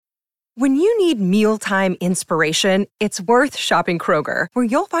When you need mealtime inspiration, it's worth shopping Kroger, where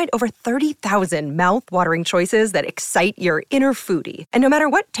you'll find over 30,000 mouth-watering choices that excite your inner foodie. And no matter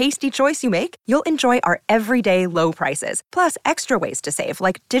what tasty choice you make, you'll enjoy our everyday low prices, plus extra ways to save,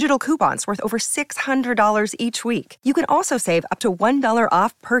 like digital coupons worth over $600 each week. You can also save up to $1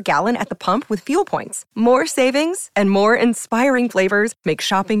 off per gallon at the pump with fuel points. More savings and more inspiring flavors make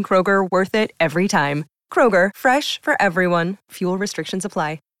shopping Kroger worth it every time. Kroger, fresh for everyone. Fuel restrictions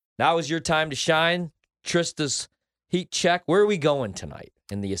apply. Now is your time to shine. Trista's heat check. Where are we going tonight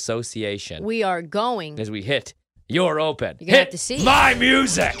in the association? We are going. As we hit You're Open. You're going to have to see. My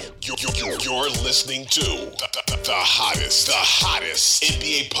music. You're listening to the hottest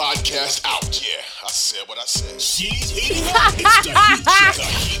NBA podcast out. Yeah, I said what I said. It's the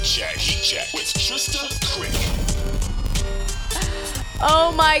Heat Check with Trista Crick.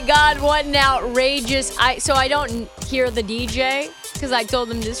 Oh my God, what an outrageous. So I don't hear the DJ because I told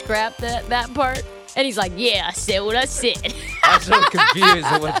him to scrap that part. And he's like, yeah, I said what I said. I'm so confused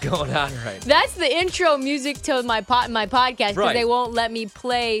at what's going on right now. That's the intro music to my podcast because Right. they won't let me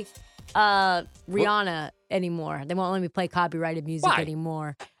play Rihanna anymore. They won't let me play copyrighted music Why?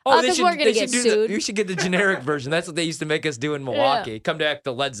 anymore. They Because we're going to get sued. You should get the generic version. That's what they used to make us do in Milwaukee. Come to act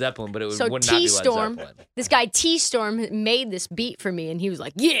the Led Zeppelin, but it would not be Led T-Storm, Zeppelin. this guy T-Storm made this beat for me, and he was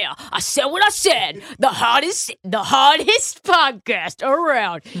like, yeah, I said what I said. The hottest podcast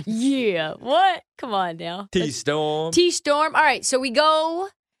around. Yeah. What? Come on now. T-Storm. T-Storm. All right, so we go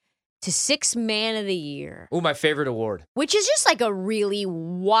to Sixth Man of the Year, Ooh, my favorite award. which is just like a really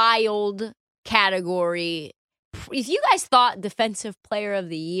wild category. If you guys thought Defensive Player of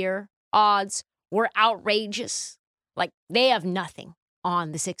the Year odds were outrageous, like they have nothing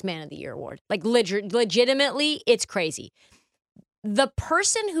on the Sixth Man of the Year award. Like legitimately, it's crazy. The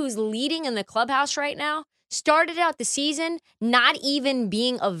person who's leading in the clubhouse right now started out the season not even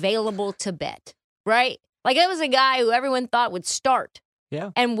being available to bet, right? Like it was a guy who everyone thought would start.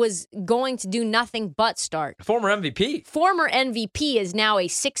 Yeah. And was going to do nothing but start. Former MVP. Former MVP is now a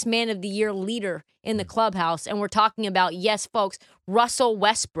Sixth Man of the Year leader in the clubhouse. And we're talking about, yes, folks, Russell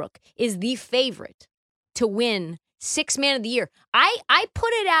Westbrook is the favorite to win Sixth Man of the Year. I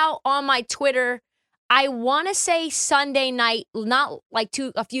put it out on my Twitter, I want to say Sunday night, not like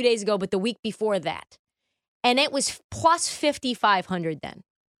a few days ago, but the week before that. And it was plus 5,500 then.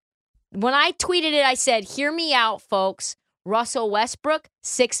 When I tweeted it, I said, hear me out, folks. Russell Westbrook,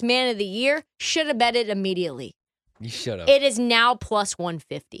 Sixth Man of the Year, should have bet it immediately. You should have. It is now plus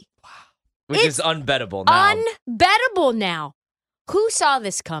 150. Which is unbettable now. Unbettable now. Who saw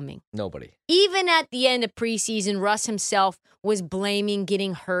this coming? Nobody. Even at the end of preseason, Russ himself was blaming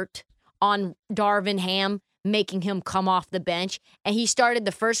getting hurt on Darvin Ham, making him come off the bench. And he started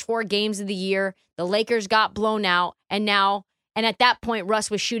the first 4 games of the year. The Lakers got blown out. And at that point,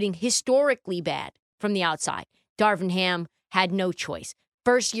 Russ was shooting historically bad from the outside. Darvin Ham had no choice.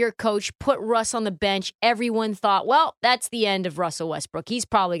 First-year coach put Russ on the bench. Everyone thought, well, that's the end of Russell Westbrook. He's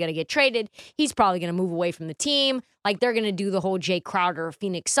probably going to get traded. He's probably going to move away from the team. Like, they're going to do the whole Jay Crowder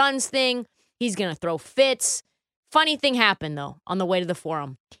Phoenix Suns thing. He's going to throw fits. Funny thing happened, though, on the way to the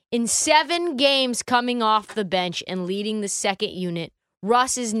Forum. In 7 games coming off the bench and leading the second unit,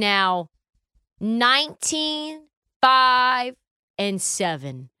 Russ is now 19, 5, and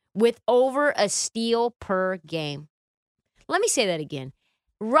 7. With over a steal per game. Let me say that again.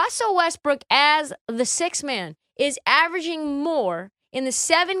 Russell Westbrook, as the sixth man, is averaging more in the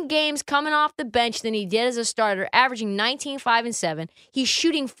 7 games coming off the bench than he did as a starter, averaging 19, 5, and 7. He's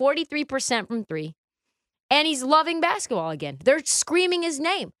shooting 43% from 3. And he's loving basketball again. They're screaming his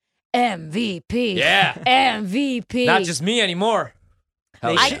name. MVP. Yeah. MVP. Not just me anymore.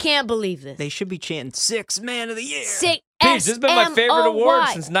 I can't believe this. They should be chanting Sixth Man of the Year. Peach, this has been my favorite award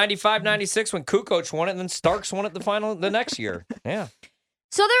SMOY. since 95, 96 when Kukoc won it, and then Starks won it the next year. Yeah.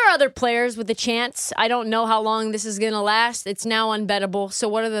 So there are other players with a chance. I don't know how long this is going to last. It's now unbettable. So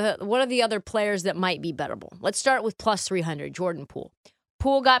what are the other players that might be bettable? Let's start with plus 300, Jordan Poole.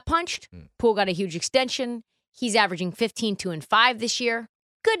 Poole got punched. Poole got a huge extension. He's averaging 15, 2, and 5 this year.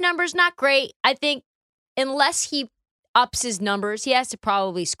 Good numbers, not great. I think unless he ups his numbers, he has to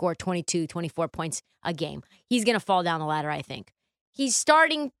probably score 22, 24 points a game. He's going to fall down the ladder, I think. He's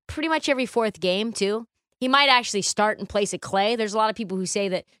starting pretty much every 4th game, too. He might actually start in place of Clay. There's a lot of people who say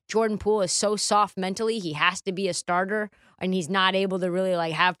that Jordan Poole is so soft mentally, he has to be a starter, and he's not able to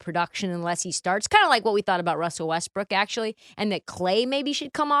really have production unless he starts. Kind of like what we thought about Russell Westbrook, actually, and that Clay maybe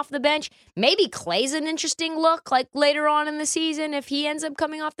should come off the bench. Maybe Clay's an interesting look, like later on in the season, if he ends up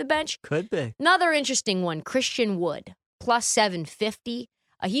coming off the bench. Could be. Another interesting one, Christian Wood, plus 750.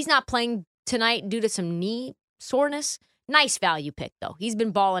 He's not playing tonight due to some knee soreness. Nice value pick, though. He's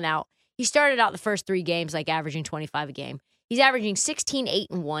been balling out. He started out the first 3 games like averaging 25 a game. He's averaging 16, 8,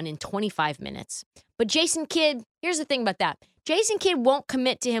 and 1 in 25 minutes. But Jason Kidd, here's the thing about that. Jason Kidd won't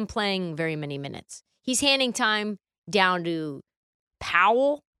commit to him playing very many minutes. He's handing time down to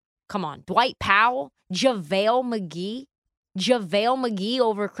Powell. Come on, Dwight Powell, JaVale McGee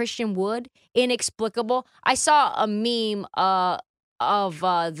over Christian Wood. Inexplicable. I saw a meme of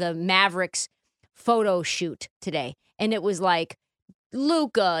the Mavericks photo shoot today, and it was like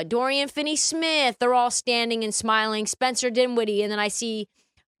Luka, Dorian Finney-Smith, they're all standing and smiling, Spencer Dinwiddie, and then I see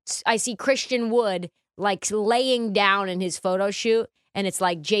Christian Wood like laying down in his photo shoot, and it's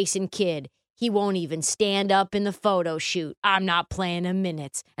like Jason Kidd. He won't even stand up in the photo shoot. I'm not playing him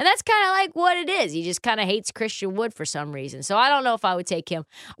minutes. And that's kind of like what it is. He just kind of hates Christian Wood for some reason. So I don't know if I would take him.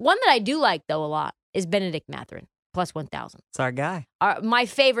 One that I do like, though, a lot is Benedict Mathurin, plus 1,000. It's our guy. My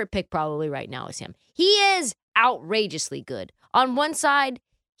favorite pick probably right now is him. He is outrageously good. On one side,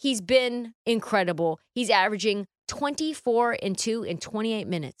 he's been incredible. He's averaging 24 and 2 in 28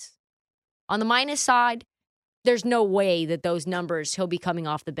 minutes. On the minus side, there's no way that those numbers, he'll be coming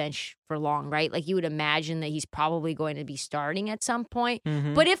off the bench for long, right? Like you would imagine that he's probably going to be starting at some point.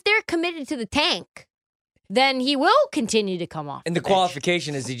 Mm-hmm. But if they're committed to the tank, then he will continue to come off And the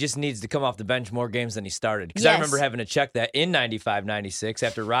qualification is he just needs to come off the bench more games than he started. Because I Yes. remember having to check that in 95-96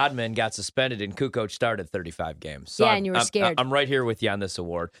 after Rodman got suspended and Kukoc started 35 games. So Yeah, and you were scared. I'm right here with you on this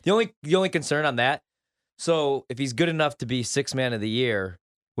award. The only concern on that, so if he's good enough to be 6th man of the year,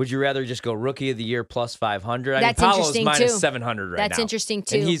 would you rather just go rookie of the year plus 500? That's Paolo's interesting, minus too. 700 right now. That's interesting,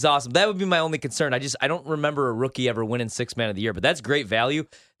 too. And he's awesome. That would be my only concern. I don't remember a rookie ever winning 6th man of the year, but that's great value.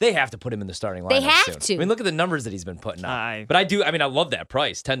 They have to put him in the starting lineup They have soon. to. I mean, look at the numbers that he's been putting up. I love that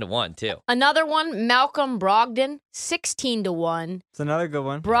price, 10-1 too. Another one, Malcolm Brogdon, 16-1. It's another good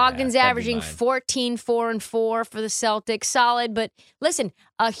one. Brogdon's that'd be averaging mine. 14, 4, and 4 for the Celtics. Solid. But listen,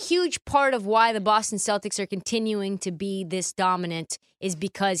 a huge part of why the Boston Celtics are continuing to be this dominant is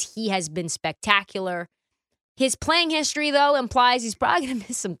because he has been spectacular. His playing history, though, implies he's probably going to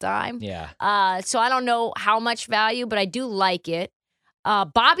miss some time. Yeah. So I don't know how much value, but I do like it.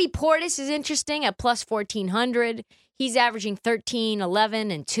 Bobby Portis is interesting at plus 1,400. He's averaging 13, 11,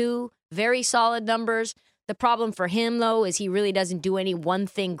 and 2. Very solid numbers. The problem for him, though, is he really doesn't do any one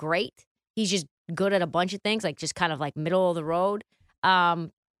thing great. He's just good at a bunch of things, like just kind of like middle of the road.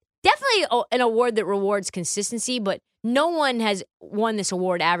 Definitely an award that rewards consistency, but no one has won this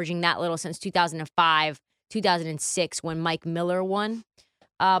award averaging that little since 2005, 2006 when Mike Miller won.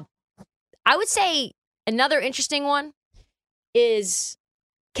 I would say another interesting one is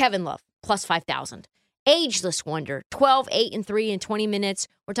Kevin Love, plus 5,000. Ageless wonder, 12, 8, and 3 in 20 minutes.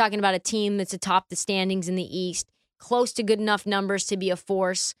 We're talking about a team that's atop the standings in the East, close to good enough numbers to be a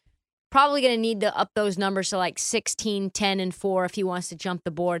force. Probably going to need to up those numbers to like 16, 10, and 4 if he wants to jump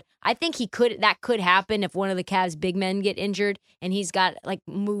the board. I think that could happen if one of the Cavs big men get injured and he's got like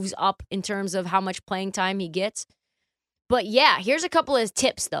moves up in terms of how much playing time he gets. But yeah, here's a couple of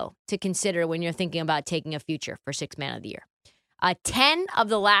tips though to consider when you're thinking about taking a future for 6th man of the year. 10 of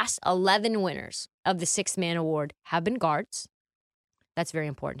the last 11 winners of the 6th man award have been guards. That's very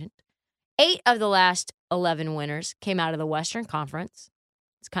important. 8 of the last 11 winners came out of the Western Conference.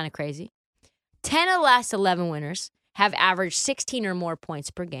 It's kind of crazy. 10 of the last 11 winners have averaged 16 or more points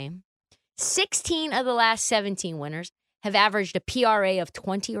per game. 16 of the last 17 winners have averaged a PRA of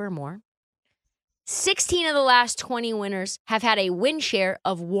 20 or more. 16 of the last 20 winners have had a win share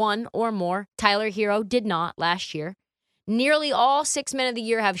of 1 or more. Tyler Hero did not last year. Nearly all 6 men of the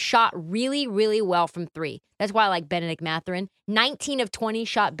year have shot really, really well from 3. That's why I like Benedict Mathurin. 19 of 20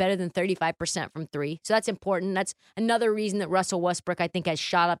 shot better than 35% from 3. So that's important. That's another reason that Russell Westbrook, I think, has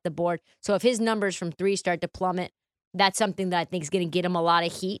shot up the board. So if his numbers from 3 start to plummet, that's something that I think is going to get him a lot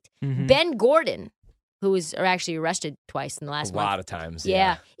of heat. Mm-hmm. Ben Gordon, who was actually arrested twice in the last A month. lot of times.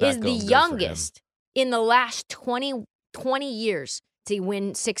 Yeah, Not is the going good for him. youngest in the last 20 years to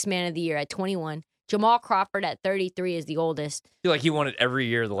win 6th man of the year at 21. Jamal Crawford at 33 is the oldest. I feel like he won it every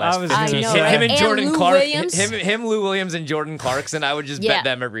year the last I was 15 gonna know, years. right? Him and And Jordan Lou Clark. Williams. Him, Lou Williams, and Jordan Clarkson. I would just Yeah. bet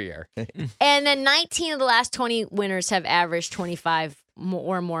them every year. And then 19 of the last 20 winners have averaged 25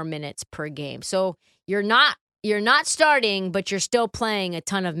 or more minutes per game. So you're not starting, but you're still playing a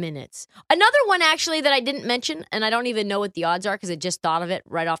ton of minutes. Another one actually that I didn't mention, and I don't even know what the odds are because I just thought of it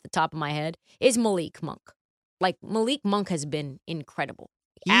right off the top of my head, is Malik Monk. Like Malik Monk has been incredible.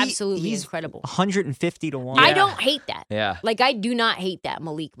 Absolutely he's incredible. 150 to 1. I don't hate that. Yeah. Like, I do not hate that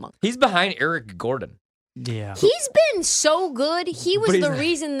Malik Monk. He's behind Eric Gordon. Yeah. He's been so good. He was But he's the not-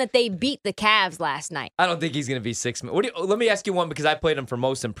 reason that they beat the Cavs last night. I don't think he's going to be 6 man. Let me ask you one because I played him for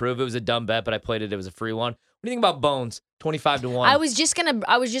most improved. It was a dumb bet, but I played it. It was a free one. What do you think about Bones? 25-1. I was just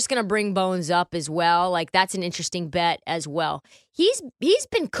gonna bring Bones up as well. Like that's an interesting bet as well. He's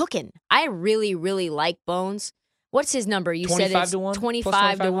been cooking. I really, really like Bones. What's his number? You said it's 25-1?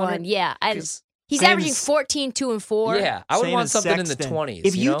 25-1. Yeah. Because- He's Same averaging as- 14, 2, and 4. Yeah, I would Same want as something in the Sexton. 20s.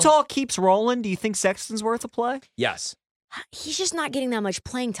 If you know? Utah keeps rolling, do you think Sexton's worth a play? Yes. He's just not getting that much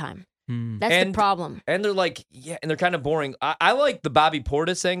playing time. Hmm. That's the problem. And they're like, yeah, and they're kind of boring. I like the Bobby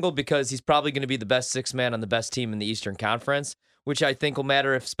Portis angle because he's probably going to be the best sixth man on the best team in the Eastern Conference, which I think will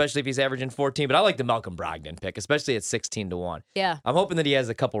matter, especially if he's averaging 14. But I like the Malcolm Brogdon pick, especially at 16-1. Yeah. I'm hoping that he has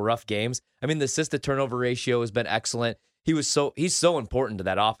a couple rough games. I mean, the assist to turnover ratio has been excellent. He's so important to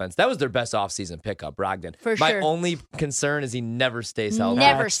that offense. That was their best offseason pickup, Brogdon. For My sure. only concern is he never stays healthy.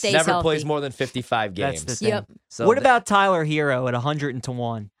 Never stays Never healthy. plays more than 55 games. That's the thing. Yep. So What th- about Tyler Hero at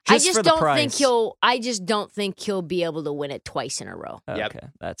 100-1? I Just for just the don't price. think I just don't think he'll be able to win it twice in a row. Okay,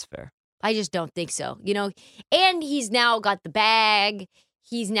 Yep. that's fair. I just don't think so. And he's now got the bag.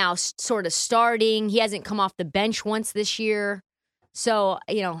 He's now sort of starting. He hasn't come off the bench once this year. So,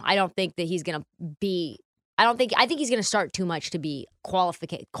 I don't think that he's going to be I think he's going to start too much to be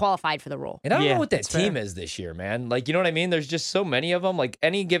qualified for the role. And I don't Yeah, know what that that's fair. team is this year, man. Like, you know what I mean? There's just so many of them. Like,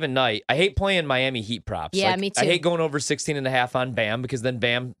 any given night, I hate playing Miami Heat props. Yeah, Like, me I too. hate going over 16.5 on Bam because then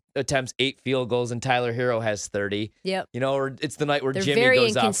Bam attempts 8 field goals and Tyler Hero has 30. Yep. Or it's the night where They're Jimmy very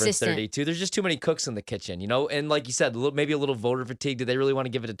goes out for inconsistent. 32. There's just too many cooks in the kitchen, And like you said, maybe a little voter fatigue. Did they really want to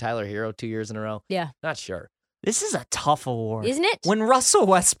give it to Tyler Hero 2 years in a row? Yeah. Not sure. This is a tough award. Isn't it? When Russell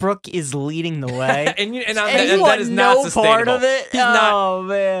Westbrook is leading the way, and and that you want is not no part sustainable. of it? He's not. Oh,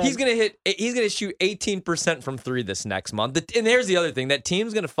 man. He's gonna shoot 18% from 3 this next month. And here's the other thing: that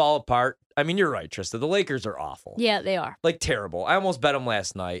team's gonna fall apart. I mean, you're right, Trista. The Lakers are awful. Yeah, they are. Like terrible. I almost bet them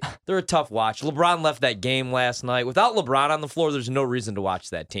last night. They're a tough watch. LeBron left that game last night. Without LeBron on the floor, there's no reason to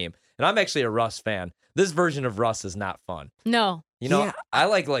watch that team. And I'm actually a Russ fan. This version of Russ is not fun. No. Yeah. I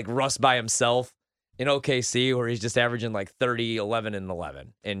like Russ by himself in OKC, where he's just averaging like 30, 11, and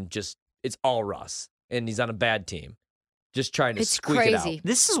 11. And just, it's all Russ. And he's on a bad team. Just trying to It's squeak it out. crazy.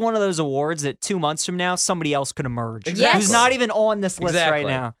 This is one of those awards that 2 months from now, somebody else could emerge. Exactly. Who's not even on this list Exactly.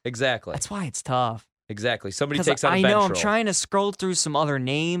 right now. Exactly. That's why it's tough. Exactly. Somebody 'Cause takes on a I bench know I'm role. trying to scroll through some other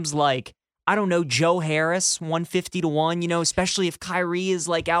names like, I don't know, Joe Harris, 150-1, especially if Kyrie is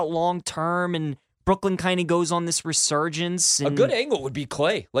like out long term and Brooklyn kind of goes on this resurgence. A And good angle would be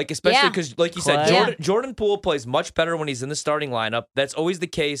Clay, especially Yeah. because, like you said, Clay. Jordan Poole plays much better when he's in the starting lineup. That's always the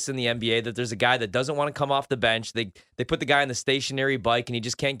case in the NBA. That there's a guy that doesn't want to come off the bench. They put the guy on the stationary bike, and he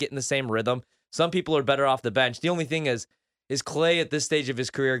just can't get in the same rhythm. Some people are better off the bench. The only thing is Clay at this stage of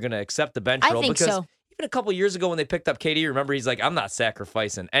his career going to accept the bench I role? think Because so. even a couple years ago when they picked up KD, remember he's like, I'm not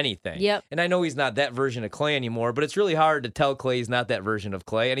sacrificing anything. Yep. And I know he's not that version of Clay anymore, but it's really hard to tell Clay he's not that version of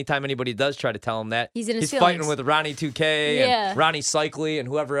Clay. Anytime anybody does try to tell him that, He's in his fighting feelings. with Ronnie 2K Yeah. and Ronnie Cycli and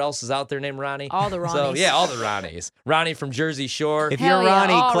whoever else is out there named Ronnie. All the So Ronnies. yeah, all the Ronnies. Ronnie from Jersey Shore. if Hell you're yeah,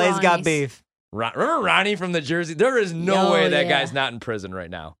 Ronnie, all Clay's got Ronnies. beef. Remember Ronnie from the Jersey? There is no Oh, way that yeah. guy's not in prison right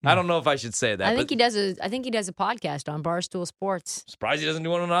now. I don't know if I should say that. I think but he does a podcast on Barstool Sports. surprised he doesn't do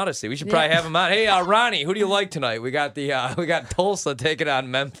one on Odyssey. We should Yeah. probably have him on. Hey, Ronnie, who do you like tonight? We got Tulsa taking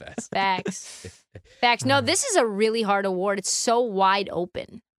on Memphis. Facts. Facts. No, this is a really hard award. It's so wide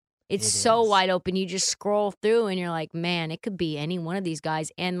open. It's It so is. wide open. You just scroll through and you're like, man, it could be any one of these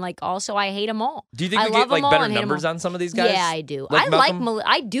guys. And also, I hate them all. Do you think I we love get them all better and hate 'em numbers all. on some of these guys? Yeah, I do. Like Malcolm?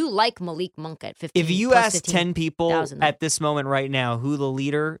 I do like Malik Monk at 15. If you plus ask 10 15,000. people at this moment right now who the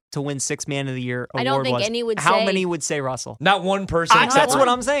leader to win Sixth Man of the Year award I don't think was, any would how say- many would say Russell? Not one person. except That's for- what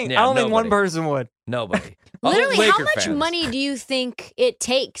I'm saying. Yeah, I don't think one nobody. person would. Nobody. Other Literally, how Laker much fans. money do you think it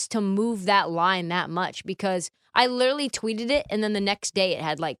takes to move that line that much? Because I literally tweeted it, and then the next day it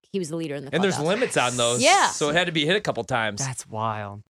had he was the leader in the And there's clubhouse. limits on those. Yeah. So it had to be hit a couple times. That's wild.